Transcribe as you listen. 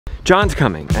John's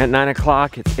coming at 9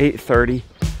 o'clock. It's 8:30.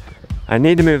 I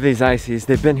need to move these ices.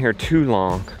 They've been here too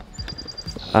long.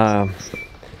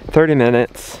 30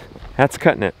 minutes. That's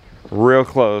cutting it real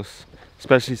close,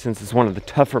 especially since it's one of the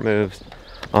tougher moves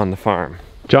on the farm.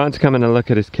 John's coming to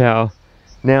look at his cow.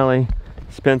 Nellie,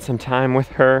 spend some time with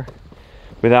her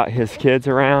without his kids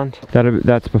around.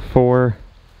 That's before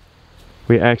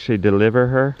we actually deliver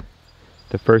her,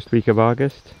 the first week of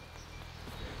August.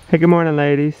 Hey, good morning,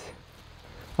 ladies.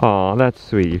 Aw, that's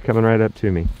sweet. You're coming right up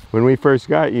to me. When we first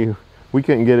got you, we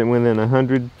couldn't get it within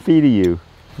 100 feet of you.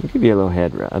 I'll give you a little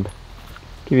head rub.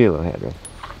 Give you a little head rub.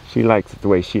 She likes it the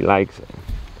way she likes it.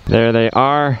 There they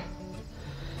are,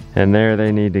 and there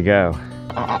they need to go.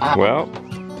 Well,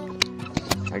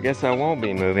 I guess I won't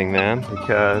be moving them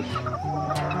because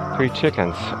 3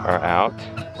 chickens are out.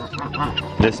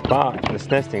 This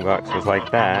nesting box was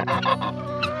like that,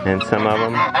 and some of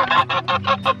them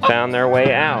found their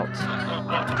way out.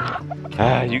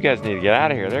 You guys need to get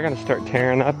out of here. They're gonna start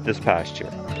tearing up this pasture.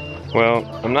 Well,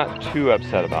 I'm not too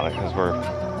upset about it because we're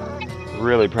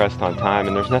really pressed on time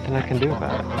and there's nothing I can do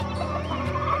about it.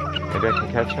 Maybe I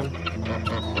can catch them?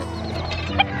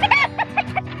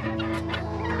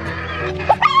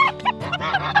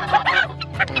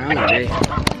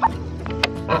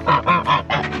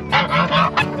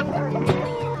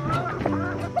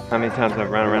 How many times I've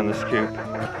run around this coop?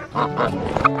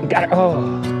 Got it!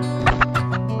 Oh!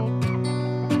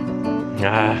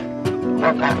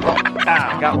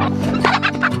 Got one.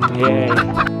 Yay.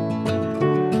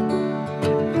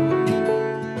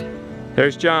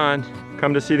 There's John,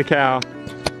 come to see the cow.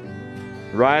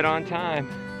 Right on time,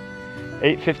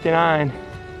 8:59.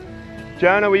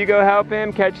 Jonah, will you go help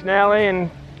him catch Nellie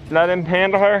and let him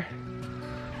handle her?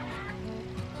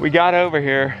 We got over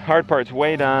here, hard part's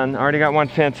way done. Already got one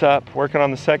fence up, working on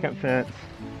the second fence.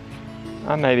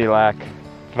 I maybe lack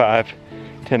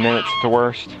 5-10 minutes at the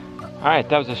worst. All right,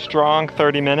 that was a strong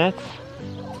 30 minutes.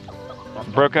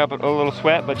 Broke up a little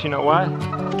sweat, but you know what?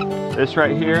 This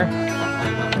right here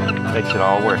makes it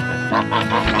all worth it.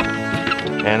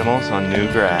 Animals on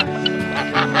new grass.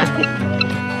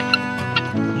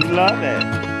 You love it.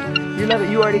 You love it,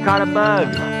 you already caught a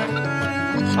bug.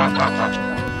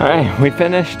 All right, we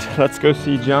finished. Let's go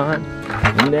see John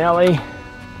and Nellie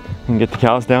and get the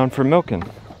cows down for milking.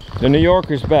 The New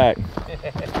Yorker's back.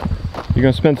 You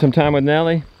gonna spend some time with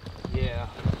Nellie? Yeah.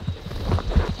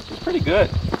 She's pretty good.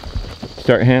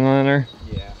 Start handling her?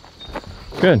 Yeah.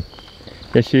 Good.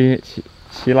 Yeah, she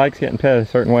likes getting pet a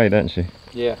certain way, doesn't she?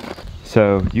 Yeah.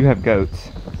 So you have goats.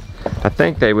 I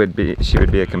think she would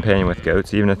be a companion with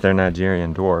goats, even if they're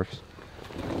Nigerian dwarfs.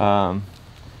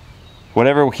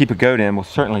 Whatever will keep a goat in, will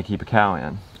certainly keep a cow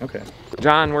in. Okay.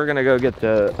 John, we're gonna go get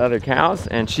the other cows,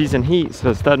 and she's in heat,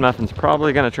 so Stud Muffin's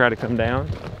probably gonna try to come down.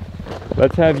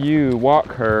 Let's have you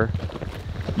walk her.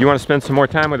 You wanna spend some more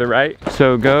time with her, right?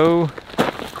 So go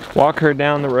walk her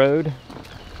down the road.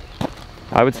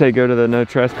 I would say go to the no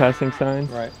trespassing signs.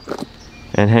 Right.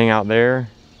 And hang out there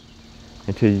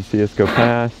until you see us go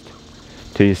past.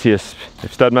 Till you see us,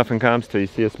 if Stud Muffin comes, till you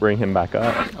see us bring him back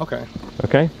up. Okay.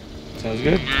 Okay? Sounds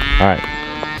good. All right.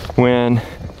 When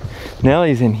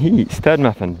Nellie's in heat, Stud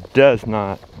Muffin does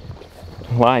not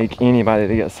like anybody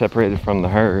to get separated from the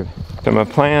herd. So my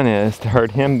plan is to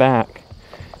herd him back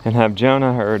and have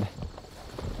Jonah herd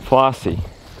Flossie.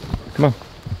 Come on.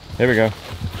 There we go.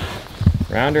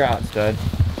 Round her out, Stud.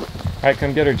 All right,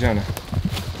 come get her, Jonah.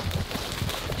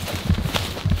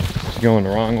 She's going the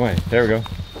wrong way. There we go.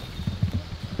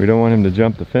 We don't want him to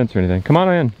jump the fence or anything. Come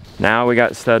on in. Now we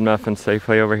got Stud Muffin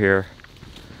safely over here.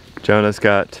 Jonah's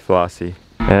got Flossie.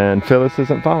 And Phyllis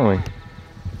isn't following.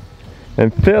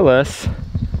 And Phyllis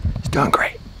is doing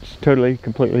great. She's totally,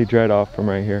 completely dried off from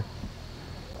right here.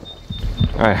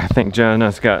 All right, I think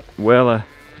Jonah's got well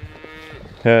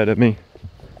ahead of me.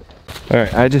 All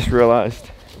right, I just realized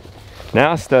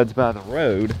now Stud's by the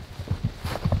road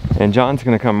and John's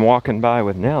gonna come walking by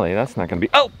with Nellie. That's not gonna be,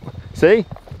 oh, see?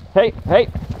 Hey, hey,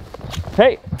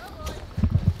 hey.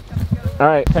 All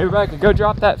right, hey Rebecca, go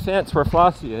drop that fence where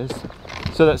Flossie is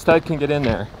so that Stud can get in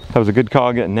there. That was a good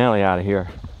call getting Nellie out of here.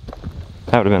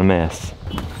 That would have been a mess.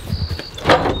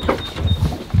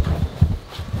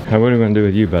 What are we gonna do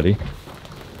with you, buddy?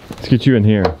 Let's get you in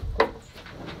here.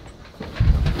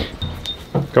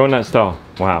 Go in that stall.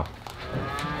 Wow.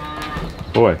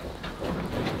 Boy,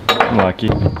 I'm lucky.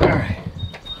 All right,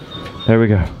 there we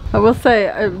go. I will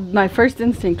say, my first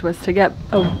instinct was to get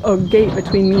a gate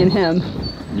between me and him.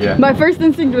 Yeah. My first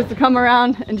instinct was to come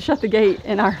around and shut the gate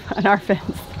in our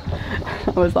fence.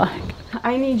 I was like,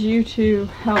 I need you to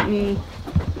help me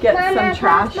get some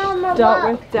trash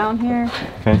dealt with down here.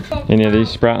 Okay. Any of these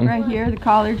sprouting? Right here, the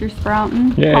collards are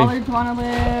sprouting. Yay. Collards want to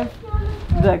live.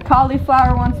 The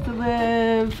cauliflower wants to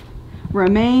live.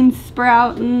 Romaine's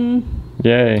sprouting.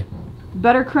 Yay.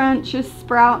 Butter crunch is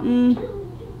sprouting.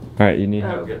 All right, you need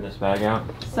help getting this bag out?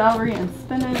 Celery and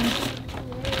spinach.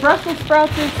 Brussels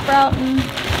sprouts are sprouting.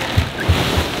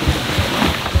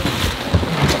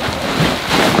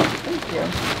 Thank you.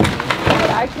 What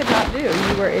I could not do,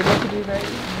 you were able to do very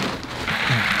easily.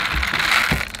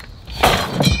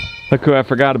 Look who I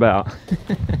forgot about.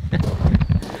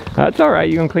 That's all right.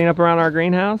 You gonna clean up around our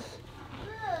greenhouse?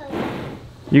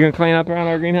 You gonna clean up around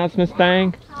our greenhouse, Miss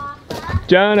Thang?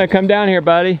 Jonah, come down here,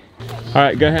 buddy. All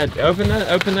right, go ahead. Open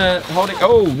the, hold it.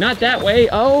 Oh, not that way.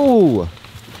 Oh,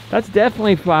 that's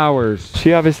definitely flowers.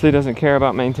 She obviously doesn't care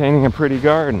about maintaining a pretty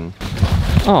garden.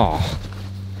 Oh,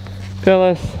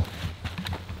 Phyllis.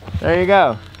 There you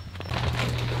go.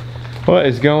 What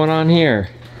is going on here?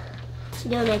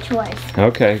 Doing a choice.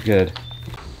 Okay, good.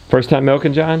 First time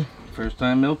milking, John? First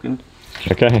time milking.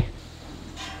 Okay.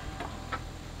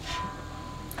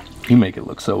 You make it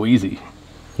look so easy.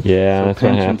 Yeah, So that's what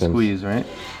pinch and happens. squeeze, right?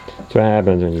 That's what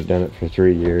happens when you've done it for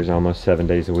 3 years, almost 7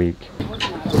 days a week.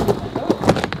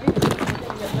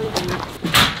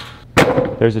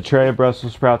 There's a tray of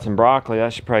Brussels sprouts and broccoli.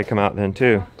 That should probably come out then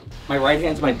too. My right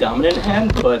hand's my dominant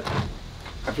hand, but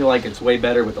I feel like it's way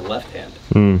better with the left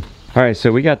hand. All right,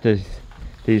 so we got these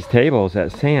tables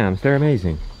at Sam's. They're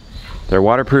amazing. They're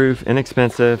waterproof,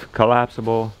 inexpensive,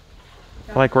 collapsible.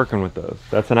 I like working with those.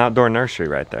 That's an outdoor nursery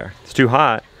right there. It's too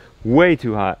hot, way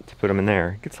too hot to put them in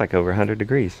there. It gets like over 100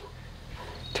 degrees.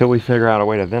 Till we figure out a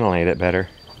way to ventilate it better.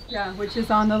 Yeah, which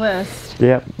is on the list.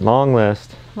 Yep, long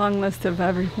list. Long list of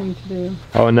everything to do.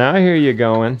 Oh, now I hear you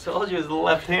going. I told you the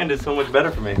left hand is so much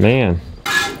better for me. Man.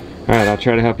 All right, I'll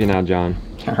try to help you now, John.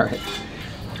 All right.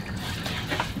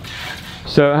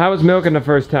 So how was milking the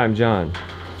first time, John?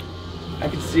 I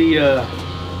could see how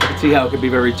it could be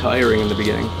very tiring in the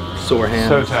beginning. Sore hands.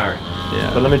 So tired.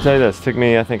 Yeah. But let me tell you this, it took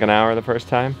me I think an hour the first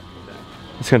time.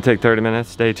 It's gonna take 30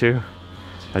 minutes, day 2.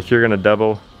 Like you're gonna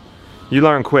double. You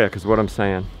learn quick is what I'm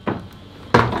saying.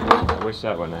 I wish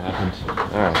that wouldn't have happened.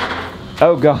 All right.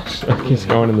 Oh gosh, he's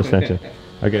going in the center.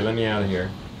 Okay, let me out of here.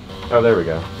 Oh, there we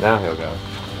go. Now he'll go.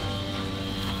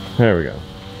 There we go.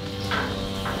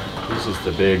 He's just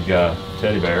a big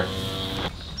teddy bear.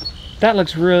 That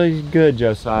looks really good,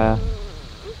 Josiah.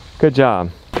 Good job.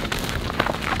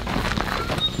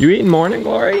 You eating morning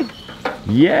glory?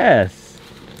 Yes.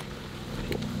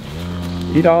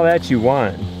 Eat all that you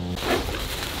want.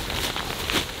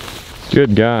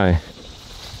 Good guy.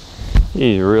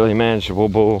 He's a really manageable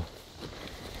bull.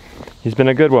 He's been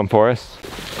a good one for us.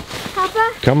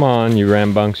 Papa? Come on, you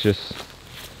rambunctious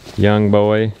young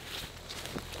boy.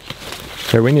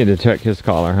 Here, we need to check his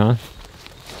collar, huh?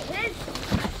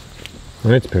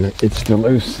 It's still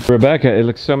loose. Rebecca, it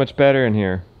looks so much better in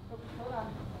here.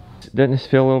 Doesn't this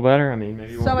feel a little better? I mean,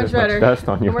 maybe you So won't much get as better. much dust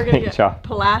on And your we're gonna paint get job.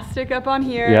 plastic up on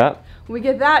here. Yep. When we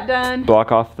get that done,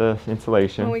 Block off the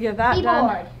insulation. when we get that Keyboard.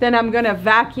 done, then I'm gonna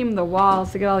vacuum the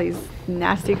walls to get all these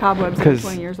nasty cobwebs that are 'Cause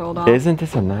 20 years old off. Isn't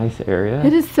this a nice area?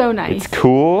 It is so nice. It's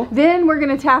cool. Then we're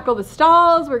gonna tackle the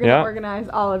stalls. We're gonna Yeah. organize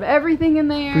all of everything in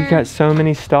there. We've got so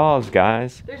many stalls,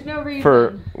 guys. There's no reason.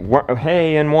 For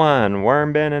hay in one,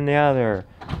 worm bin in the other.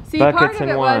 See, part buckets of in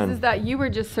it was one. is that you were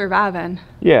just surviving.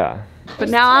 Yeah. But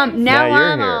now I'm Now you're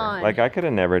I'm here. on. Like I could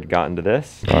have never gotten to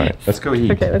this. All right, let's go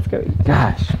eat. Okay, let's go eat.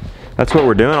 Gosh, that's what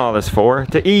we're doing all this for,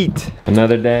 to eat.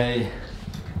 Another day,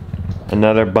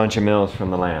 another bunch of meals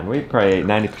from the land. We probably ate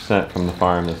 90% from the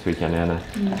farm this weekend, Anna.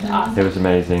 It was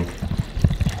amazing.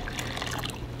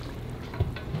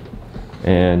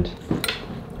 And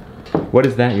what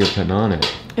is that you're putting on it?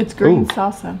 It's green Ooh.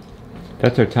 salsa.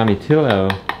 That's our tomatillo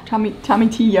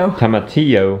Tomatillo.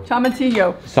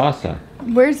 salsa.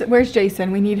 Where's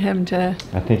Jason? We need him to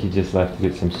I think he just left to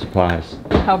get some supplies.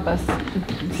 help us. say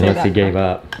Unless that he gave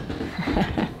up.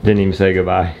 Didn't even say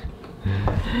goodbye.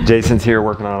 Jason's here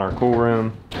working on our cool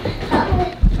room.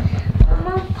 Mama,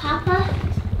 Papa?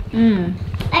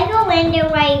 I go in there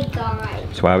right, guys.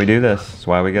 That's why we do this. That's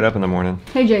why we get up in the morning.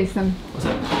 Hey, Jason. What's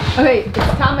up? Okay, it's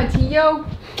tomatillo.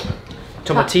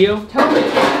 Tomatillo?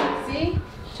 See?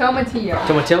 Tomatillo.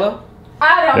 Tomatillo?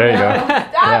 I don't There you know. go.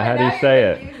 Stop Yeah, it, how do you now say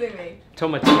you're it? confusing me.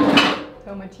 Tomatillo.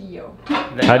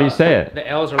 Tomatillo. How do you say it? The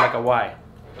L's are like a Y.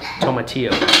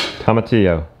 Tomatillo.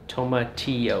 Tomatillo.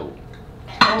 Tomatillo.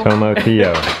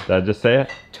 Tomatillo. Did I just say it?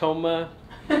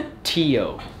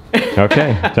 Tomatillo.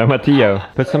 Okay,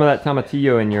 tomatillo. Put some of that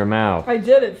tomatillo in your mouth. I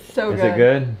did. It's so Is good. it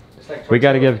good? We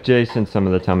got to give Jason some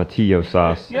of the tomatillo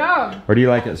sauce. Yeah. Or do you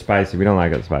like it spicy? We don't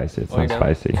like it spicy. It's not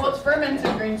spicy. Well, it's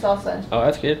fermented green salsa. Oh,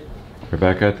 that's good.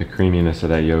 Rebecca, the creaminess of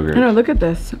that yogurt. I know. Look at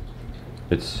this.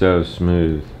 It's so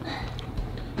smooth.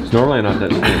 It's normally not that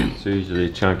smooth. It's usually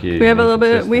chunky. We have a little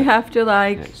bit. inconsistent. We have to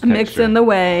like It's mix texture. in the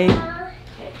whey.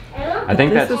 I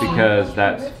think that's because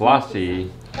that's Flossie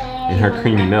in her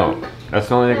creamy milk. That's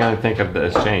the only thing I can think of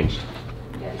that has changed.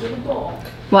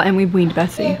 Well, and we weaned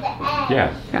Bessie.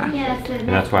 Yeah. Yeah. And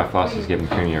that's why Flossie's giving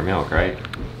creamier milk, right?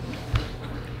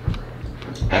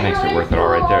 That makes it worth it all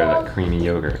right there, that creamy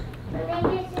yogurt.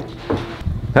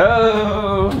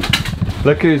 Oh!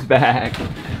 Look who's back.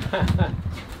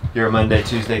 You're a Monday,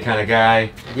 Tuesday kind of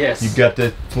guy. Yes. You got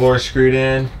the floor screwed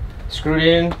in. Screwed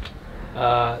in.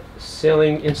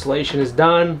 Ceiling insulation is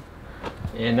done.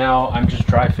 And now I'm just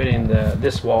dry fitting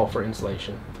this wall for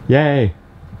insulation. Yay!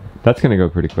 That's gonna go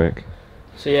pretty quick.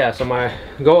 So yeah, so my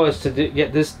goal is to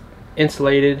get this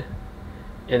insulated,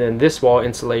 and then this wall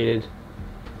insulated,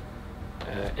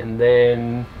 and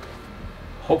then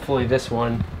hopefully this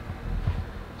one.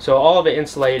 So all of it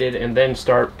insulated, and then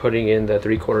start putting in the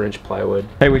 3/4 inch plywood.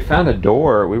 Hey, we found a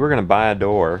door. We were gonna buy a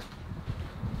door,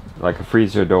 like a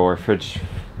freezer door, fridge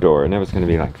door, and it was gonna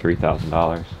be like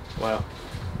 $3,000. Wow.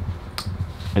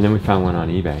 And then we found one on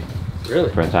eBay Really?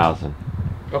 for $1,000.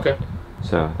 Okay.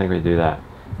 So I think we do that.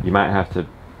 You might have to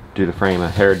do the frame a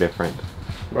hair different.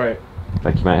 Right.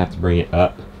 Like you might have to bring it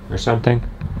up or something.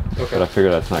 Okay. But I figure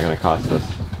that's not gonna cost us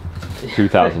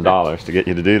 $2,000 to get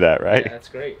you to do that, right? Yeah, that's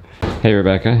great. Hey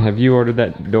Rebecca, have you ordered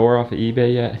that door off of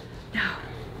eBay yet? No.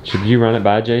 Should you run it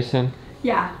by Jason?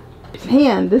 Yeah.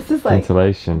 Man, this is like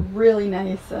Insulation. really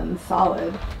nice and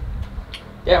solid.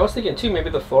 Yeah, I was thinking too, maybe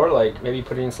the floor, like maybe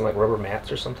putting in some like rubber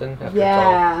mats or something. After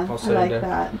Yeah, it's all I said like and done.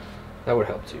 that. That would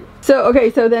help too. So, okay,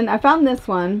 so then I found this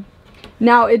one.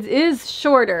 Now, it is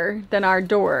shorter than our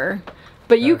door,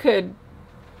 but you could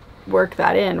work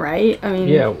that in, right? I mean...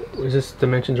 Yeah, is this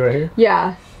dimensions right here?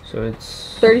 Yeah. So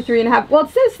it's... 33 and a half. Well, it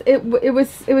says,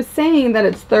 it was saying that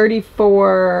it's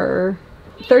 34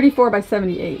 by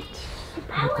 78.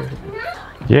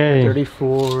 Yay.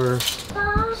 34,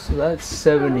 so that's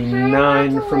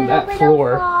 79 from that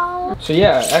floor. So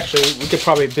yeah, actually, we could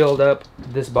probably build up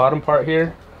this bottom part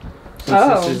here,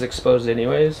 since this is exposed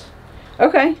anyways.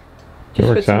 Okay. Just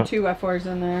put works some out. 2x4s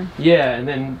in there. Yeah, and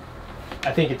then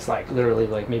I think it's like literally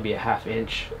like maybe a ½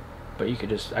 inch, but you could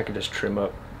just, I could just trim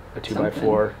up a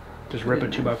 2x4, just rip a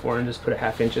 2x4 and just put a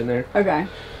 ½ inch in there. Okay.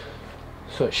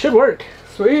 So it should work.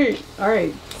 Sweet. All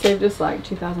right. Saved us like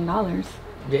 $2,000.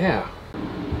 Yeah.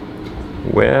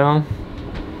 Well,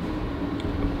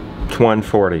 it's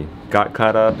 1:40. Got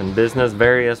caught up in business,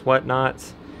 various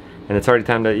whatnots, and it's already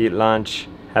time to eat lunch.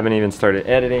 Haven't even started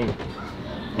editing.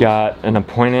 Got an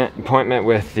appointment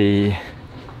with the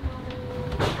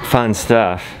fun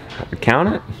stuff.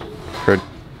 Accountant for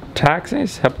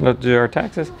taxes, helping to do our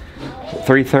taxes.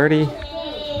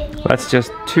 3:30. That's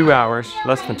just 2 hours,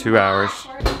 less than 2 hours.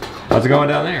 How's it going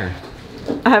down there?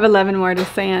 I have 11 more to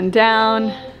sand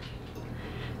down.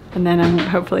 And then I'm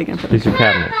hopefully going to put These are the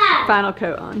cabinets. final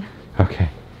coat on. Okay.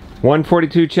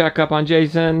 142 checkup on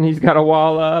Jason. He's got a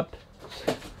wall up.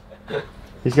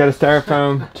 He's got a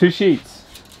styrofoam, 2 sheets.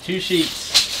 2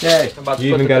 sheets. Yay. I'm about to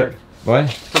You put even the got third. it.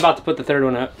 What? I'm about to put the third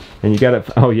one up. And you got it.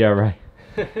 Oh yeah, right.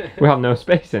 We have no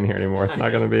space in here anymore. It's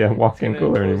not going to be a walk-in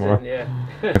cooler anymore. Yeah.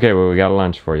 Okay, well we got a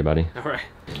lunch for you, buddy. All right.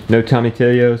 No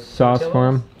tomatillo sauce for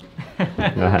him.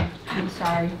 I'm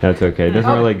sorry. That's okay. It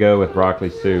doesn't really go with broccoli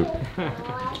soup.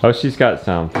 Oh, she's got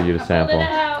some for you to sample.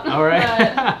 All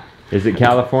right. Is it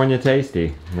California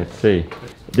tasty? Let's see.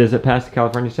 Does it pass the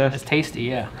California It's test? tasty,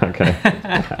 yeah. Okay.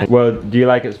 Well, do you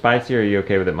like it spicy or are you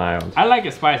okay with it mild? I like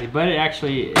it spicy, but it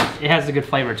actually it has a good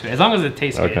flavor to it, as long as it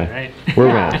tastes good, Okay. right? We're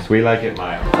winners. We like it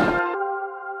mild.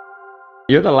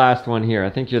 You're the last one here. I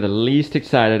think you're the least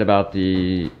excited about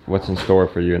the what's in store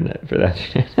for you for that.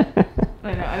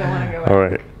 I know, I don't want to go All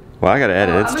right. Well, I gotta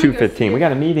edit. It's I'm gonna go 2:15. see We it.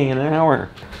 got a meeting in an hour.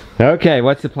 Okay,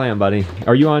 what's the plan, buddy?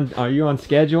 Are you on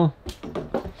schedule?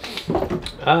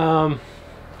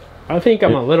 I think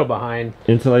I'm a little behind.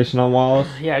 Insulation on walls?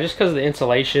 Yeah, just because of the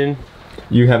insulation.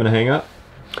 You having a hang up?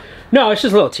 No, it's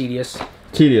just a little tedious.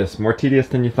 Tedious, more tedious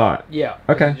than you thought. Yeah.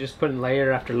 Okay. You're just putting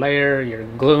layer after layer. You're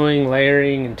gluing,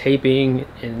 layering, and taping,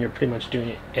 and you're pretty much doing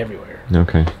it everywhere.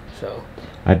 Okay. So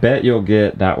I bet you'll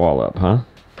get that wall up, huh?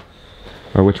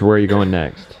 Or where are you going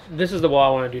next? this is the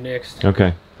wall I want to do next.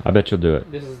 Okay. I bet you'll do it.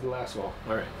 This is the last wall.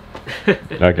 All right.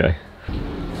 Okay.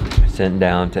 Sitting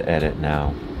down to edit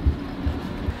now.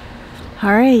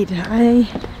 All right, I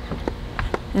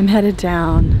am headed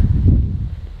down.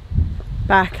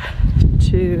 back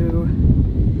to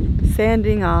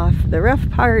sanding off the rough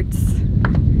parts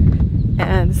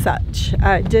and such.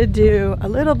 I did do a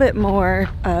little bit more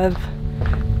of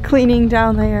cleaning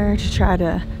down there to try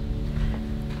to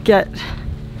get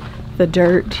the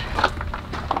dirt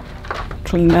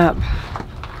cleaned up.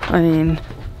 I mean,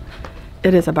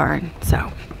 it is a barn, so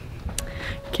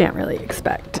can't really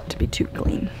expect it to be too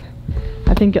clean.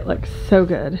 I think it looks so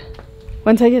good.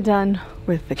 Once I get done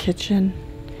with the kitchen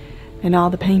and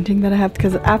all the painting that I have,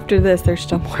 because after this there's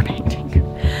still more painting.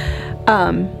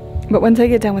 But once I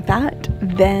get done with that,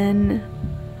 then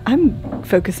I'm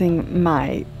focusing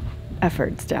my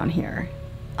efforts down here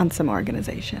on some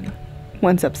organization.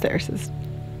 Once upstairs is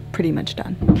pretty much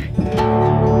done.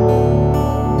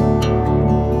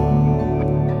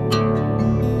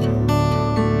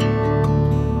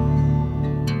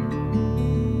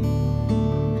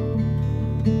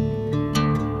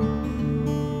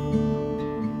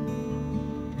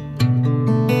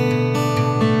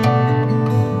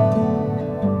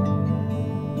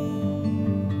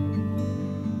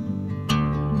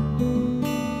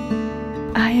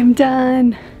 I am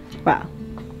done. Wow.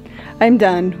 I'm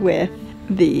done with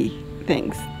the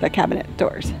things, the cabinet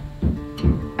doors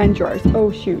and drawers.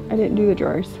 Oh shoot, I didn't do the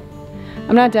drawers.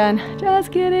 I'm not done,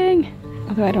 just kidding.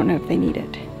 Although I don't know if they need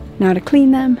it. Now to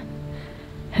clean them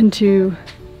and to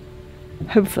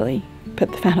hopefully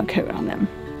put the final coat on them.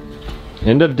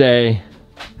 End of day.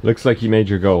 Looks like you made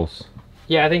your goals.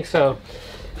 Yeah, I think so.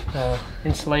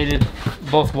 Insulated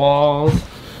both walls.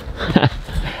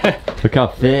 Look how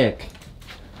thick.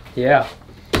 Yeah.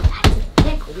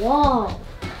 Thick wall.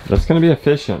 That's gonna be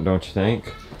efficient, don't you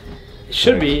think? It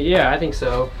should be, yeah, I think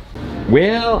so.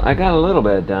 Well, I got a little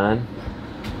bit done.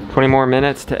 20 more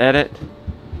minutes to edit.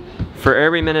 For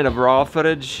every minute of raw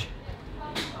footage,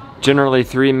 generally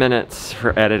 3 minutes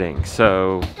for editing.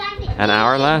 So, an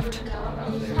hour left,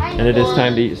 and it is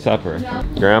time to eat supper.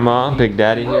 Grandma, Big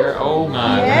Daddy here. Oh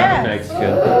my, we're having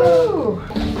Mexican.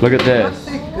 Look at this.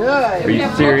 Good. Are you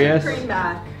serious?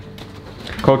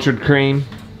 Cultured cream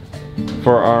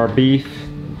for our beef,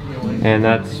 and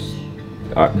that's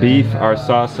our beef, our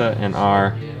salsa, and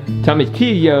our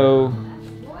tomatillo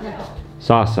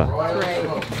salsa.